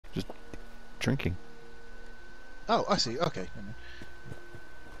drinking. Oh, I see. Okay.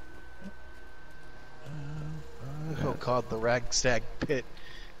 Oh god, the Radstag pit.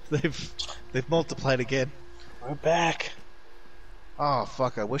 They've multiplied again. We're back. Oh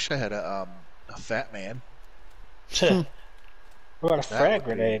fuck! I wish I had a fat man. We're on a That frag would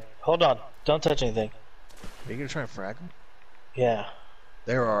be- grenade. Hold on. Don't touch anything. Are you gonna try and frag them? Yeah.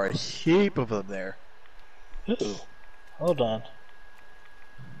 There are a heap of them there. Ooh. Hold on.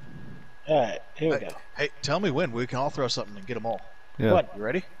 Alright, here we go. Hey, tell me when we can all throw something and get them all. Yeah. 1, You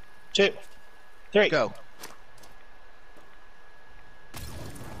ready? 2, 3. Go.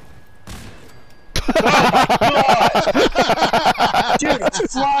 Dude,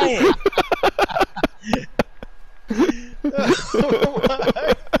 it's flying! Oh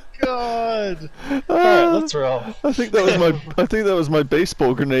my god! Alright, let's roll. I think that was my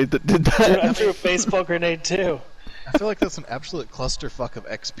baseball grenade that did Dude, that. I threw a baseball grenade too. I feel like that's an absolute clusterfuck of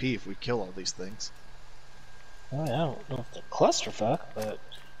XP if we kill all these things. I don't know if they're clusterfuck, but...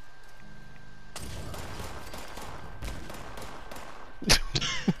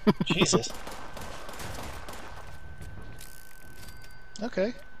 Jesus.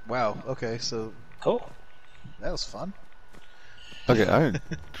 Okay. Wow. Okay, so Cool. that was fun. Okay, I'm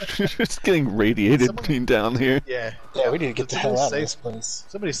just getting radiated being down here. Yeah. Yeah, we need to get the hell out of Somebody this place.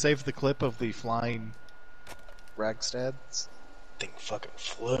 Somebody saved the clip of the flying Ragstads. Thing fucking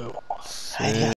flew. Sick.